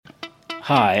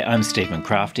Hi, I'm Stephen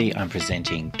Crafty. I'm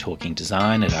presenting Talking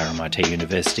Design at RMIT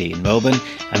University in Melbourne,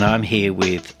 and I'm here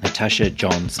with Natasha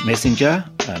Johns-Messenger,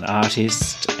 an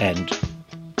artist and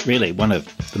really one of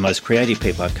the most creative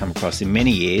people I've come across in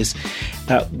many years.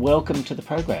 Welcome to the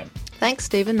program. Thanks,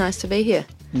 Stephen. Nice to be here.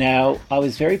 Now, I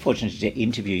was very fortunate to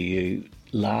interview you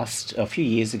a few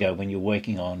years ago when you were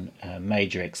working on a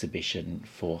major exhibition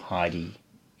for Heidi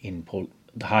in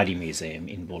the Heidi Museum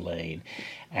in Bulleen,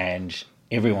 and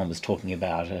everyone was talking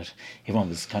about it. Everyone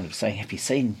was kind of saying, have you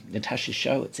seen Natasha's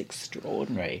show? It's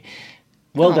extraordinary.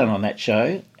 Well done on that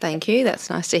show. Thank you. That's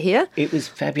nice to hear. It was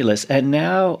fabulous. And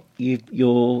now you've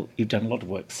done a lot of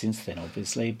work since then,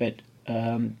 obviously, but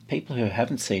people who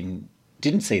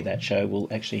didn't see that show will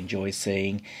actually enjoy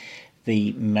seeing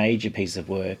the major piece of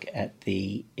work at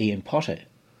the Ian Potter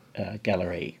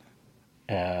Gallery,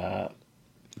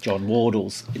 John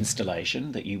Wardle's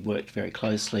installation, that you worked very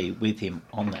closely with him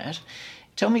on that.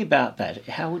 Tell me about that.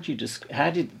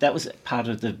 That was part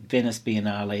of the Venice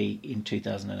Biennale in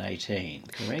 2018,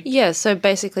 correct? Yeah, so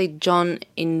basically John,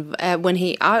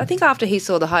 I think after he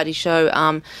saw the Heidi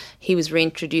show, he was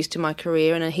reintroduced to my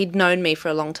career, and he'd known me for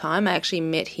a long time. I actually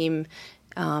met him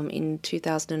in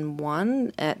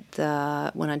 2001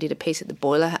 when I did a piece at the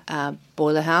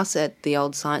Boiler House at the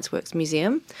Old Science Works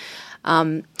Museum.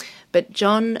 But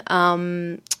John,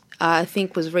 I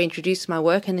think, was reintroduced to my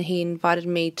work, and he invited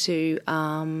me to,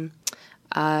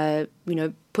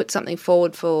 put something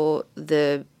forward for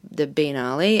the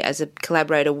Biennale as a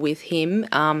collaborator with him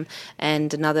and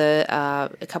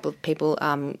a couple of people,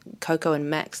 Coco and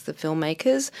Max, the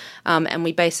filmmakers, and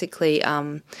we basically.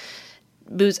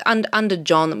 It was under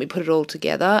John that we put it all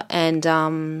together, and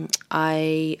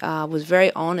I was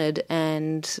very honoured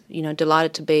and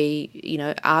delighted to be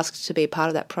asked to be a part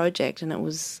of that project, and it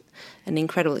was an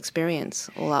incredible experience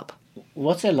all up.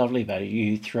 What's so lovely about it?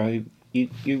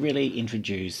 You really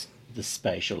introduce the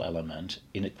spatial element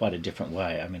in quite a different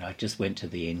way. I mean, I just went to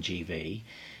the NGV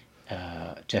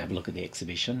to have a look at the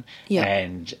exhibition,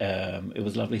 and it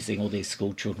was lovely seeing all these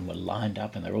school children were lined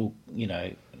up, and they're all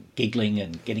giggling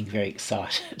and getting very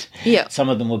excited. Yeah. Some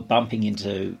of them were bumping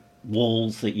into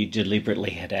walls that you deliberately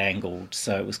had angled,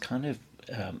 so it was kind of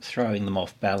throwing them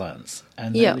off balance.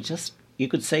 And they were you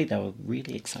could see they were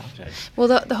really excited. Well,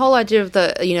 the whole idea of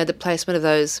the placement of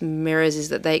those mirrors is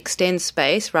that they extend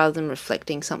space rather than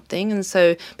reflecting something, and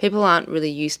so people aren't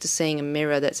really used to seeing a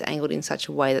mirror that's angled in such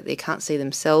a way that they can't see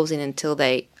themselves in until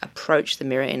they approach the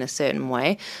mirror in a certain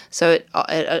way. So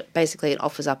it basically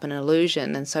offers up an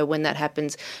illusion, and so when that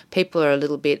happens, people are a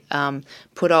little bit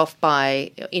put off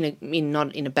by,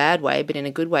 not in a bad way, but in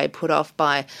a good way, put off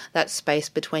by that space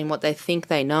between what they think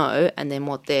they know and then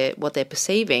what they're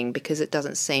perceiving, because it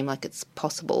doesn't seem like it's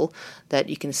possible that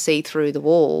you can see through the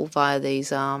wall via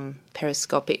these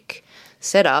periscopic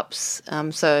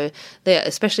setups. So they're,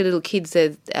 especially little kids,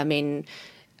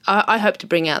 I hope to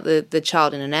bring out the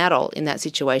child and an adult in that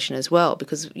situation as well,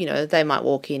 because they might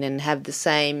walk in and have the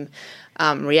same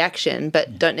reaction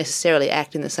but don't necessarily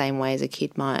act in the same way as a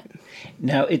kid might.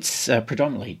 Now, it's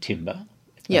predominantly timber.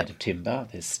 Made of timber.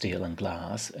 There's steel and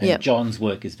glass. And John's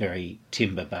work is very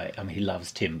timber-based. I mean, he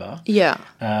loves timber. Yeah.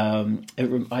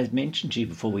 I mentioned to you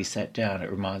before we sat down,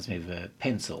 it reminds me of a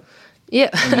pencil. Yeah.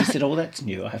 And you said, that's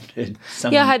new. I haven't heard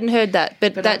something. Yeah, I hadn't heard that,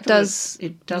 but that does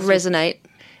resonate.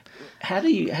 How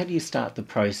do you start the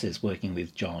process working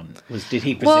with John? Did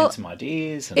he present some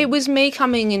ideas? It was me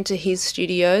coming into his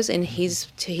studios and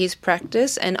to his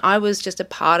practice, and I was just a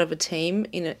part of a team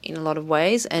in a lot of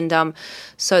ways. And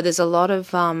so there's a lot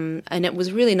of and it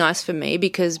was really nice for me,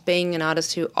 because being an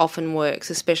artist who often works,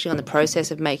 especially on the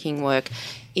process of making work,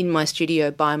 in my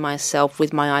studio by myself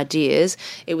with my ideas,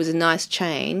 it was a nice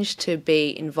change to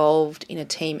be involved in a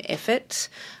team effort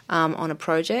on a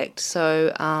project.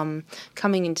 So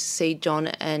coming in to see John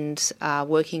and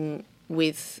working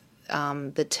with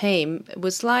the team, it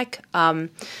was like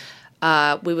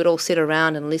we would all sit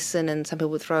around and listen, and some people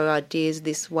would throw ideas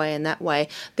this way and that way.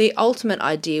 The ultimate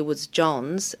idea was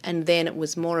John's, and then it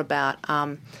was more about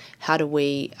how do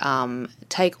we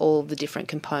take all the different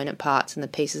component parts and the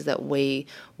pieces that we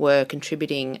were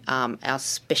contributing our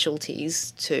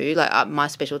specialties to. Like my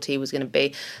specialty was going to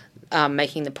be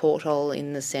making the porthole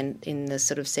in the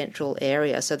sort of central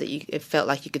area, so that it felt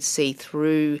like you could see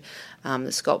through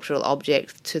the sculptural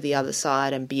object to the other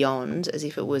side and beyond, as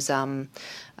if it was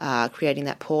creating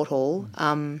that porthole.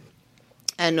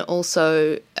 And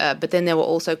also, but then there were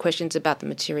also questions about the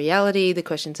materiality, the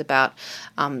questions about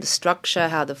the structure,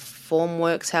 how the form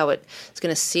works, how it's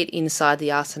going to sit inside the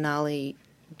arsenale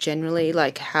generally,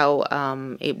 like how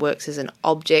it works as an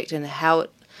object and how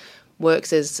it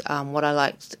works as what I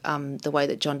liked, the way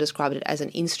that John described it, as an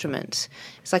instrument.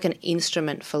 It's like an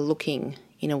instrument for looking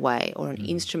in a way, or an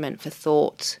instrument for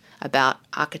thought about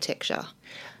architecture.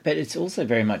 But it's also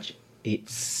very much,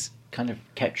 it's kind of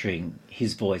capturing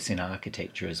his voice in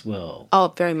architecture as well.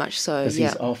 Oh, very much so, Because yeah.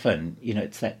 he's often,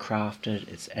 it's that crafted,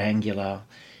 it's angular.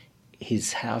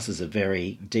 His houses are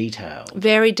very detailed.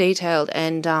 Very detailed,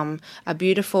 and a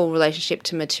beautiful relationship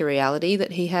to materiality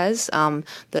that he has,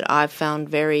 that I've found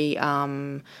very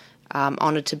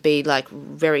honoured to be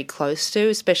very close to,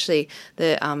 especially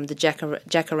the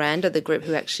Jacaranda, the group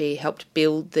who actually helped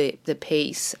build the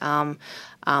piece.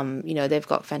 They've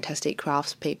got fantastic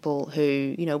craftspeople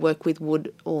who work with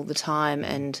wood all the time,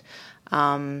 and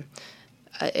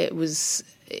it was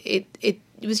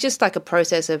just like a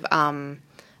process of.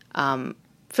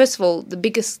 First of all, the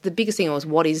biggest thing was,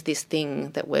 what is this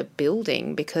thing that we're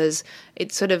building? Because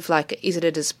it's sort of like, is it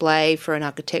a display for an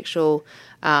architectural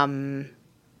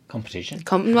Competition?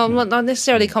 Well, not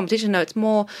necessarily competition. No, it's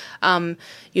more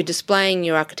you're displaying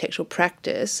your architectural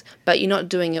practice, but you're not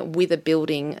doing it with a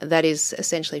building that is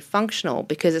essentially functional,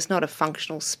 because it's not a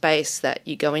functional space that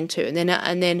you go into. And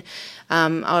then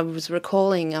I was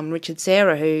recalling Richard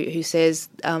Serra, who says.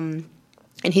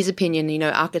 In his opinion,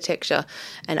 architecture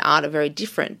and art are very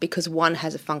different, because one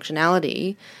has a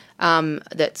functionality I'm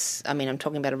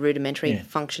talking about a rudimentary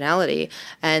functionality,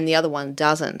 and the other one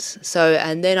doesn't. So,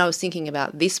 and then I was thinking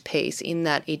about this piece in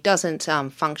that it doesn't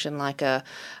function like a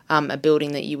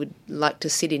building that you would like to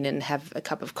sit in and have a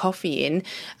cup of coffee in.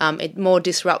 It more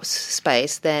disrupts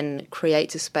space than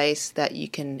creates a space that you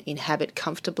can inhabit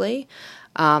comfortably.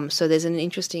 So there's an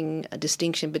interesting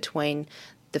distinction between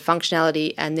the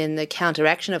functionality and then the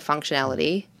counteraction of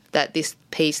functionality, that this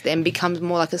piece then becomes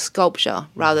more like a sculpture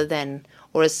rather than,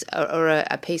 or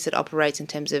a piece that operates in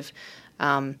terms of,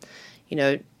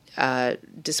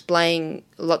 displaying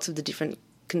lots of the different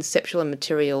conceptual and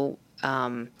material,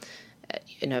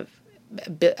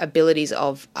 abilities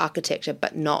of architecture,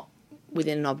 but not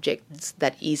within an object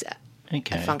that is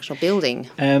a functional building.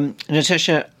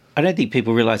 Natasha, I don't think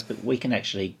people realise, but we can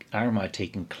actually,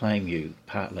 RMIT can claim you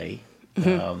partly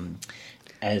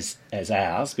as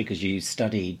ours, because you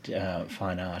studied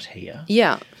fine art here.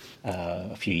 Yeah.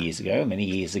 A few years ago, many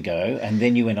years ago, and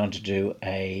then you went on to do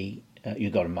you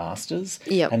got a master's,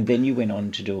 and then you went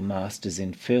on to do a master's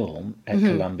in film at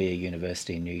Columbia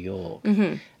University in New York.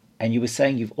 And you were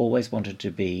saying you've always wanted to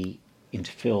be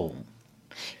into film.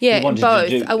 Yeah,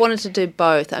 both. I wanted to do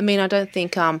both. I mean, I don't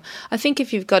think. I think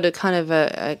if you've got a kind of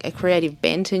a creative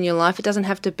bent in your life, it doesn't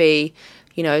have to be,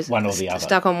 one or the other,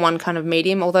 stuck on one kind of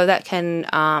medium. Although that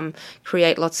can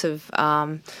create lots of,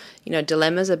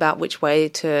 dilemmas about which way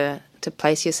to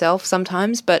place yourself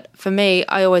sometimes. But for me,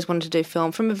 I always wanted to do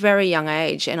film from a very young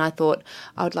age, and I thought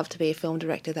I would love to be a film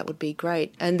director. That would be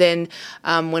great. And then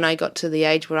when I got to the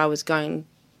age where I was going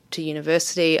to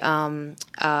university, there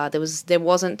was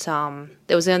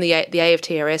only the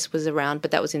AFTRS was around,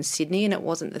 but that was in Sydney, and it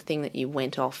wasn't the thing that you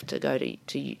went off to go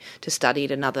to study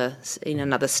in another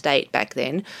state back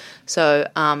then. So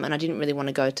and I didn't really want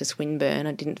to go to Swinburne.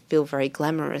 I didn't feel very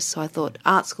glamorous, so I thought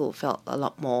art school felt a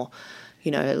lot more,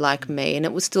 like me, and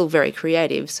it was still very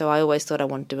creative. So I always thought I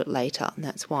wanted to do it later, and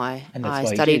that's why I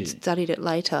studied it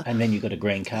later. And then you got a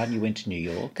green card and you went to New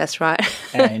York. That's right.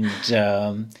 And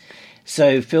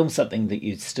so film's something that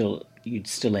you'd still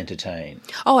entertain.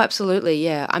 Oh, absolutely,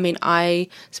 yeah. I mean, I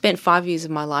spent 5 years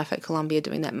of my life at Columbia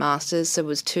doing that master's, so it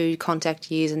was 2 contact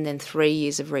years and then 3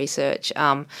 years of research.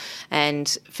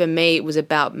 And for me, it was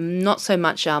about not so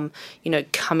much,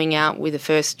 coming out with the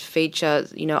first feature,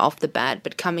 off the bat,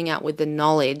 but coming out with the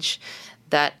knowledge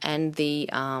that and the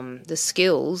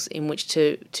skills in which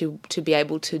to be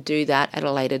able to do that at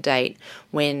a later date,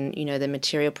 when the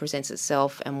material presents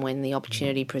itself and when the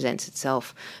opportunity presents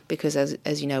itself. Because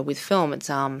as you know, with film, it's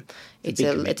a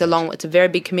very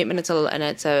big commitment. It's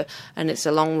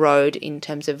a long road in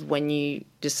terms of when you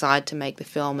decide to make the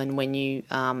film, and when you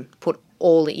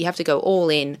you have to go all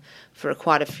in for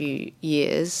quite a few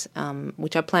years,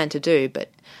 which I plan to do. But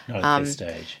not at this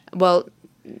stage. Well,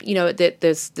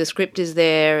 the script is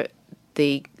there,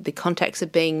 the contacts are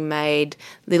being made,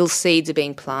 little seeds are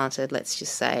being planted, let's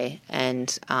just say,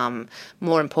 and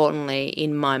more importantly,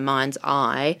 in my mind's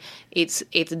eye, it's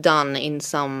done in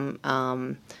some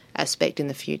aspect in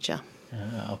the future.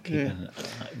 I'll keep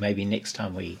maybe next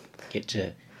time we get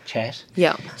to chat.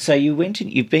 Yeah. So you've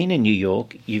been in New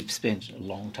York. You've spent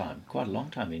quite a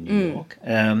long time in New York,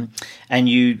 and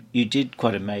you did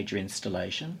quite a major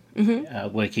installation,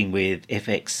 working with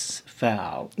FX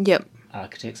Fowl Yep.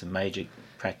 Architects, a major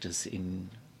practice in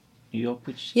New York,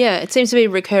 which... Yeah, it seems to be a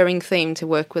recurring theme to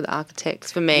work with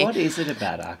architects for me. What is it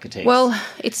about architects? Well,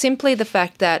 it's simply the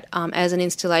fact that as an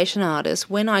installation artist,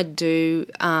 when I do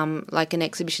like an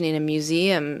exhibition in a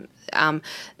museum,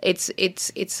 it's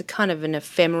a kind of an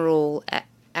ephemeral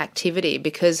activity,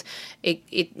 because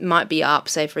it might be up,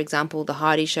 say for example the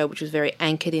Heidi show, which was very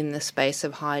anchored in the space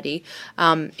of Heidi.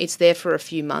 It's there for a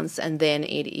few months and then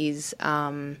it's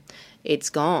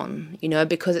gone,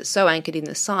 because it's so anchored in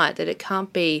the site that it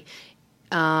can't be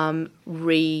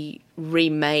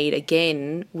remade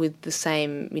again with the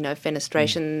same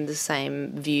fenestration, the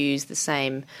same views, the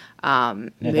same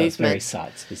movement. That's very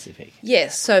site specific.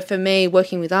 Yes, so for me,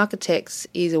 working with architects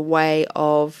is a way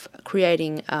of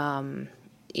creating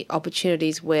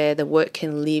opportunities where the work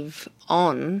can live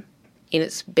on in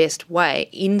its best way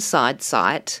inside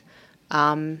site,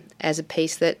 as a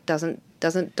piece that doesn't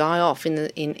die off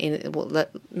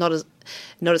not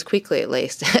as quickly, at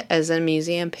least, as a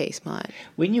museum piece might.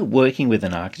 When you're working with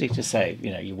an architect, to say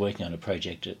you're working on a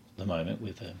project at the moment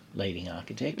with a leading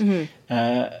architect,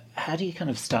 how do you kind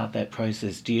of start that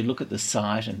process? Do you look at the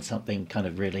site and something kind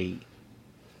of really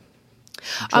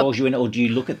draws you in, or do you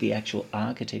look at the actual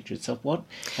architecture itself?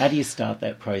 How do you start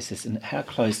that process, and how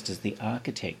close does the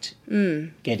architect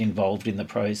get involved in the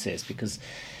process? Because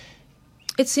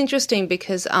it's interesting,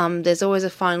 because there's always a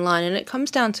fine line, and it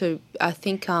comes down to, I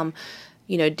think,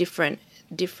 different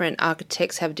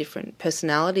architects have different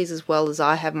personalities, as well as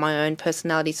I have my own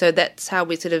personality. So that's how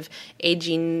we sort of edge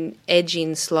in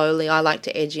slowly. I like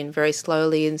to edge in very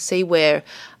slowly and see where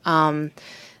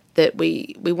that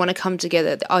we want to come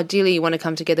together. Ideally, you want to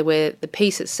come together where the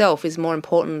piece itself is more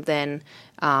important than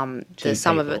the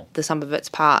sum of its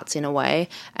parts, in a way.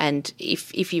 And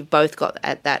if you've both got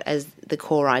at that as the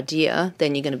core idea,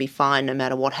 then you're going to be fine no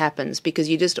matter what happens, because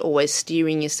you're just always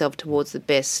steering yourself towards the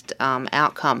best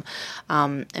outcome.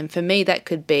 And for me, that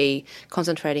could be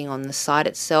concentrating on the site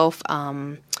itself,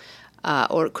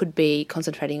 or it could be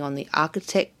concentrating on the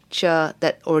architecture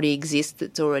that already exists,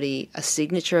 that's already a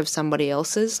signature of somebody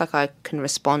else's. Like, I can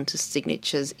respond to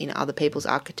signatures in other people's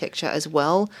architecture as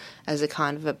well, as a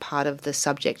kind of a part of the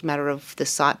subject matter of the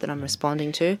site that I'm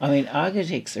responding to. I mean,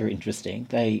 architects are interesting.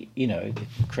 They've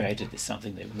created this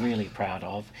something they're really proud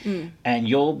of, and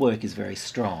your work is very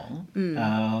strong.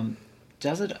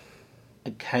 Does it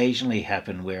occasionally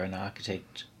happen where an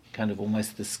architect kind of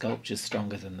almost the sculpture's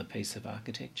stronger than the piece of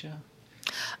architecture,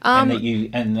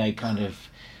 and they kind of,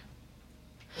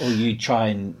 or you try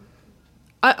and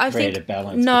create a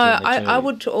balance? No, between the two? I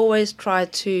would always try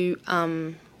to,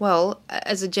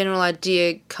 as a general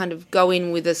idea, kind of go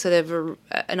in with a sort of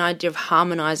an idea of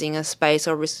harmonising a space,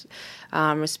 or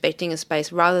respecting a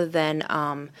space, rather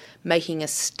than making a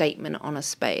statement on a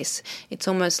space. It's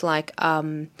almost like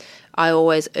I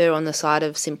always err on the side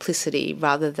of simplicity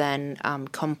rather than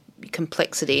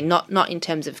complexity, not in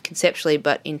terms of conceptually,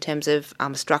 but in terms of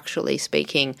structurally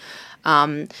speaking.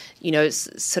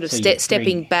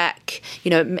 Stepping back,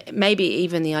 maybe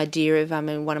even the idea of,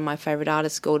 one of my favourite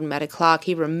artists, Gordon Matta Clark,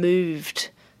 he removed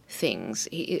things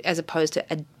as opposed to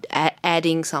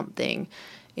adding something.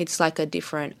 It's like a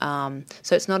different,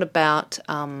 so it's not about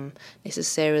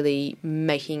necessarily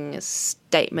making a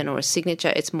statement or a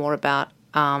signature. It's more about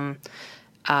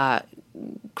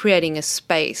creating a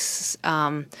space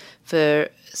for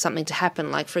something to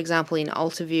happen. Like, for example, in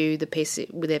Altaview, the piece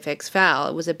with FX Foul,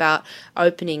 it was about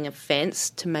opening a fence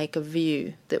to make a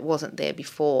view that wasn't there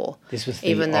before. This was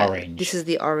the orange. This is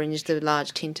the orange, the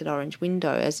large tinted orange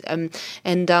window.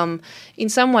 In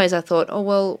some ways I thought,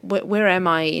 where am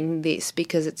I in this?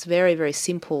 Because it's very, very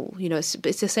simple.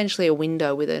 It's essentially a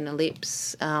window with an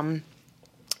ellipse.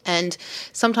 And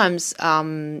sometimes,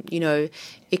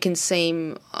 it can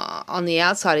seem, on the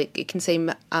outside, it can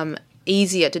seem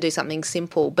easier to do something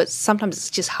simple, but sometimes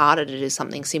it's just harder to do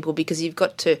something simple, because you've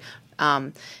got to,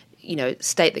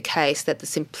 state the case that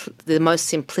the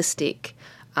most simplistic,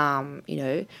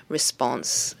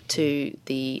 response to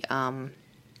the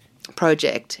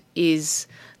project is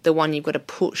the one you've got to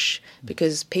push,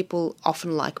 because people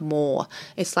often like more.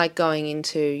 It's like going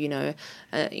into,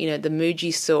 the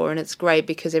Muji store, and it's great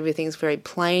because everything's very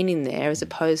plain in there, as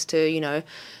opposed to,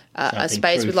 a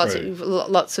space with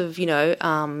lots of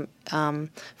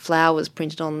flowers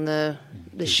printed on the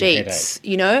sheets.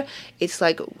 It's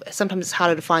like sometimes it's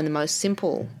harder to find the most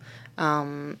simple,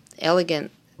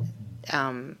 elegant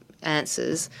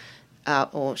answers.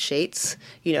 Or sheets,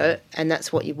 and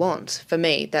that's what you want. For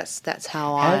me, that's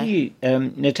how do you,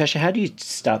 Natasha, how do you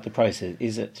start the process?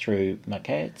 Is it through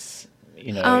maquettes?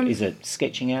 Is it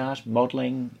sketching out,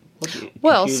 modelling?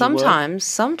 Well, computer work?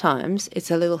 sometimes it's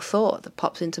a little thought that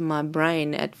pops into my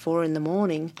brain at 4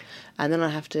 a.m, and then I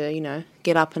have to,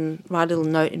 get up and write a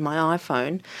little note in my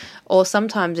iPhone. Or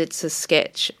sometimes it's a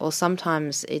sketch, or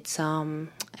sometimes it's a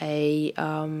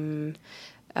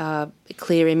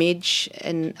clear image,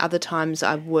 and other times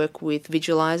I work with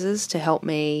visualizers to help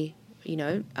me,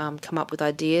 come up with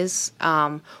ideas.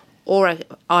 Or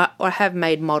I have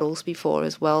made models before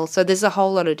as well. So there's a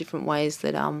whole lot of different ways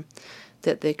that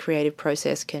that the creative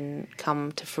process can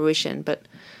come to fruition. But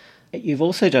You've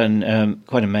also done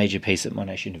quite a major piece at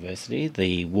Monash University,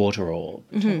 the water orb.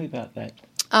 Tell me about that.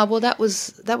 well, that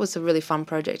was a really fun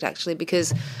project actually,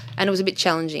 and it was a bit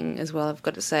challenging as well, I've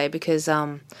got to say, because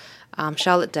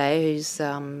Charlotte Day, who's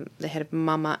the head of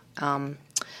Mama,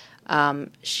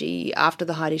 she, after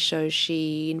the Heidi show,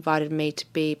 she invited me to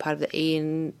be part of the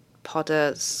Ian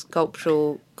Potter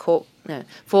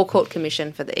Forecourt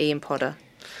Commission for the Ian Potter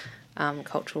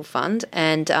Cultural Fund,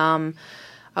 and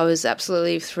I was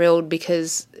absolutely thrilled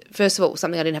because, first of all, it was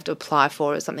something I didn't have to apply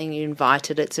for. It's something you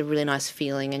invited. It's a really nice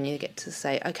feeling, and you get to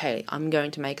say, okay, I'm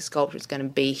going to make a sculpture. It's going to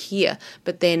be here.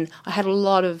 But then I had a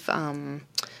lot of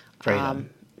Freedom.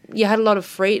 You had a lot of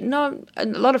freedom. No, a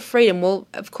lot of freedom. Well,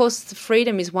 of course, the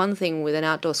freedom is one thing with an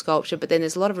outdoor sculpture, but then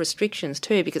there's a lot of restrictions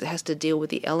too, because it has to deal with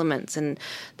the elements, and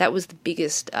that was the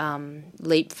biggest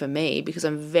leap for me, because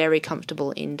I'm very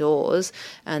comfortable indoors,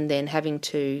 and then having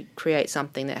to create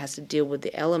something that has to deal with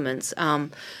the elements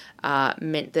meant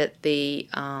that the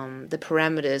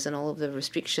parameters and all of the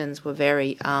restrictions were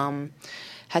very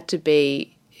had to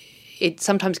be. It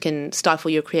sometimes can stifle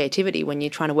your creativity when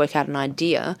you're trying to work out an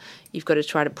idea. You've got to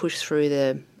try to push through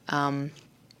the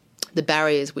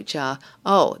barriers, which are,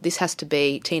 this has to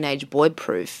be teenage boy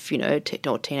proof,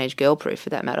 or teenage girl proof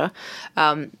for that matter.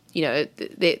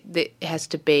 There has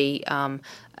to be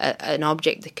an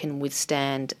object that can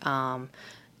withstand,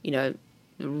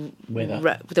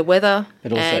 Weather. the weather,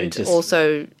 But also and just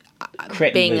also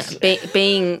being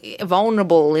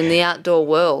vulnerable in the outdoor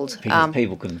world. Because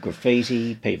people can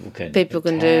graffiti, people can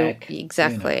do attack,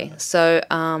 exactly. So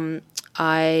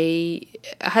I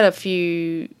had a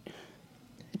few.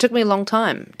 It took me a long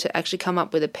time to actually come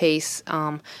up with a piece,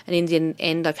 and in the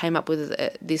end, I came up with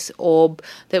this orb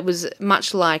that was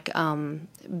much like,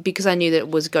 because I knew that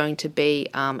it was going to be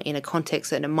in a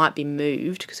context that it might be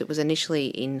moved, because it was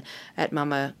initially at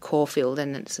Mama Caulfield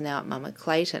and it's now at Mama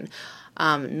Clayton.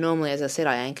 Normally, as I said,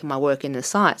 I anchor my work in the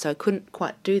site, so I couldn't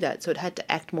quite do that. So it had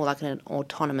to act more like an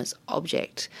autonomous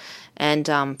object. And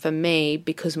for me,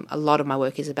 because a lot of my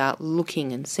work is about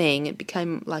looking and seeing, it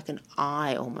became like an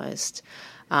eye almost.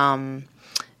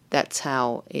 That's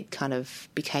how it kind of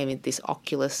became this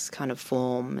oculus kind of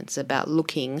form. It's about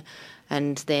looking.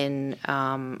 And then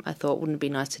I thought, wouldn't it be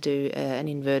nice to do an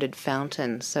inverted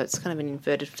fountain? So it's kind of an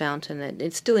inverted fountain.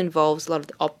 It still involves a lot of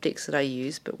the optics that I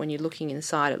use, but when you're looking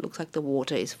inside, it looks like the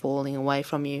water is falling away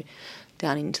from you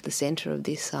down into the centre of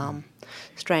this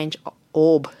strange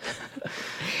orb.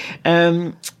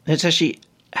 Natasha,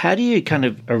 how do you kind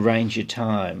of arrange your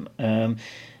time? Do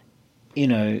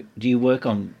you work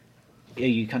on... Are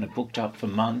you kind of booked up for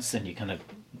months and you kind of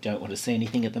don't want to see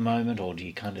anything at the moment, or do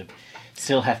you kind of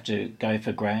still have to go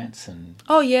for grants? And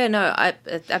Oh yeah, no, I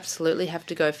absolutely have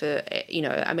to go for, at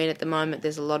the moment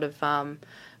there's a lot of,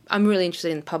 I'm really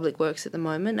interested in public works at the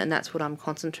moment, and that's what I'm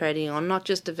concentrating on, not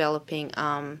just developing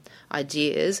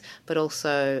ideas, but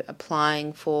also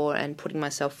applying for and putting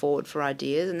myself forward for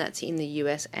ideas, and that's in the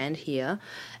US and here.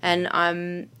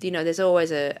 And there's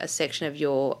always a section of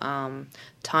your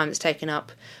time that's taken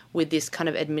up with this kind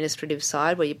of administrative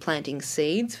side where you're planting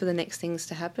seeds for the next things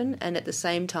to happen. And at the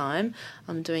same time,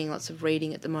 I'm doing lots of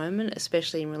reading at the moment,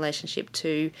 especially in relationship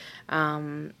to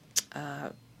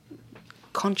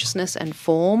consciousness and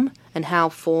form, and how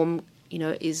form,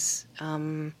 is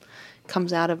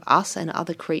comes out of us and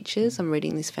other creatures. I'm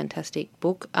reading this fantastic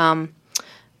book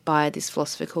by this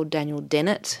philosopher called Daniel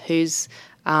Dennett, who's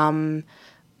quite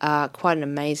an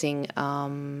amazing.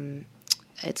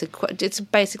 It's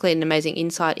basically an amazing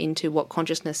insight into what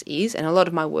consciousness is, and a lot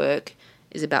of my work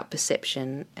is about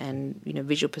perception and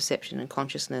visual perception and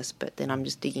consciousness. But then I'm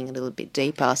just digging a little bit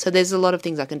deeper. So there's a lot of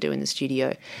things I can do in the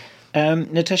studio.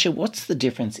 Natasha, what's the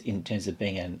difference in terms of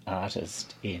being an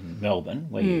artist in Melbourne,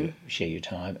 where you share your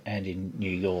time, and in New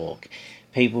York?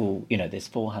 People, there's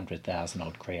 400,000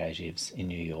 odd creatives in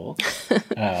New York.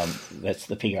 That's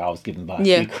the figure I was given by a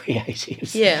few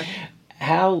creatives. Yeah.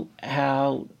 How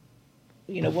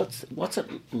what's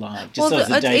it like? Well, as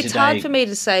a day-to-day... it's hard for me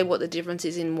to say what the difference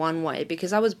is in one way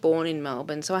because I was born in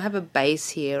Melbourne, so I have a base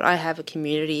here. I have a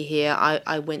community here.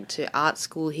 I went to art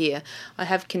school here. I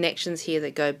have connections here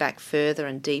that go back further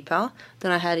and deeper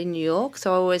than I had in New York.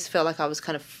 So I always felt like I was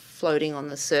kind of floating on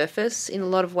the surface in a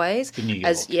lot of ways. In New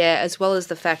York. As well as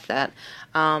the fact that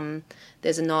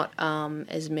there's not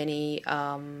as many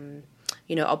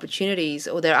opportunities,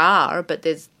 or there are, but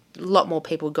there's a lot more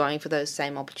people going for those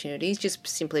same opportunities just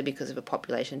simply because of a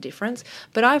population difference.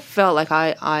 But I felt like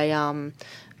I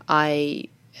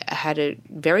had a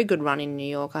very good run in New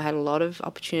York. I had a lot of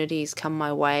opportunities come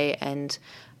my way, and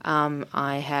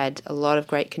I had a lot of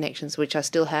great connections, which I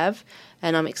still have,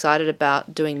 and I'm excited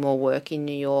about doing more work in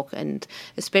New York, and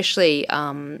especially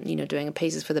doing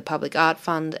pieces for the Public Art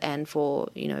Fund and for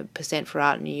Percent for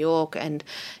Art in New York, and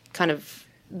kind of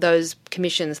those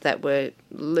commissions that were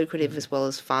lucrative as well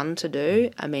as fun to do.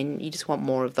 I mean, you just want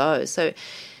more of those. So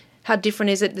how different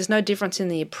is it? There's no difference in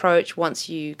the approach once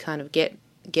you kind of get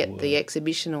the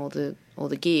exhibition or the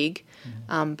gig,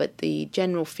 but the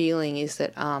general feeling is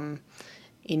that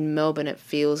in Melbourne it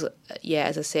feels,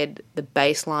 as I said, the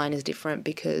baseline is different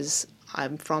because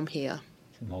I'm from here.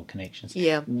 More connections.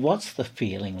 Yeah. What's the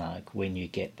feeling like when you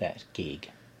get that gig?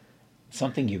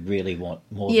 Something you really want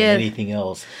more than anything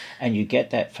else, and you get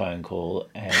that phone call,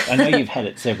 and I know you've had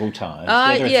it several times,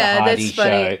 whether it's a Heidi that's funny.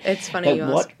 show. It's funny you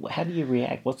ask. How do you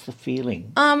react? What's the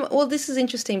feeling? Well, this is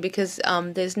interesting because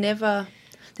there's never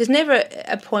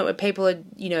a point where people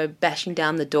are, bashing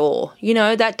down the door.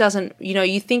 That doesn't,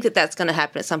 you think that that's going to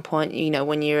happen at some point,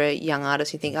 when you're a young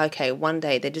artist, you think, okay, one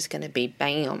day they're just going to be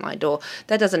banging on my door.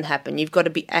 That doesn't happen. You've got to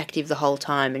be active the whole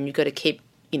time, and you've got to keep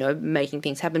making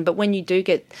things happen. But when you do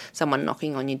get someone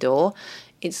knocking on your door,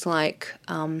 it's like,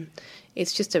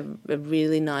 it's just a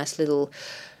really nice little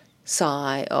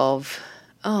sigh of,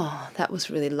 oh, that was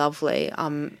really lovely.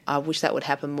 I wish that would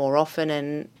happen more often,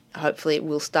 and hopefully it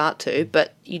will start to.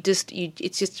 But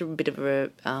it's just a bit of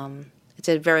it's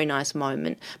a very nice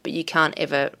moment, but you can't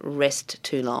ever rest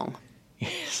too long.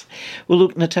 Yes. Well,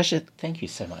 look, Natasha, thank you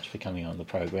so much for coming on the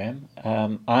program.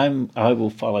 I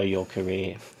will follow your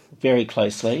career very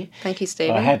closely. Thank you,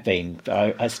 Stephen. I have been.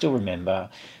 I still remember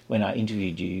when I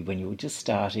interviewed you when you were just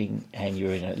starting, and you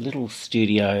were in a little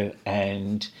studio,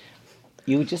 and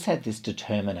you just had this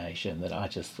determination that I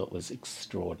just thought was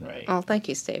extraordinary. Oh, thank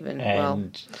you, Stephen.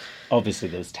 And obviously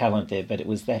there was talent there, but it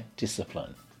was that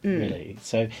discipline, really.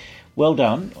 So well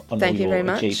done on all your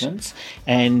achievements.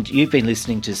 And you've been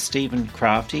listening to Stephen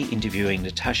Crafty interviewing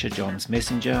Natasha Johns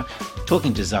Messenger,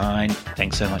 talking design.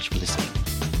 Thanks so much for listening.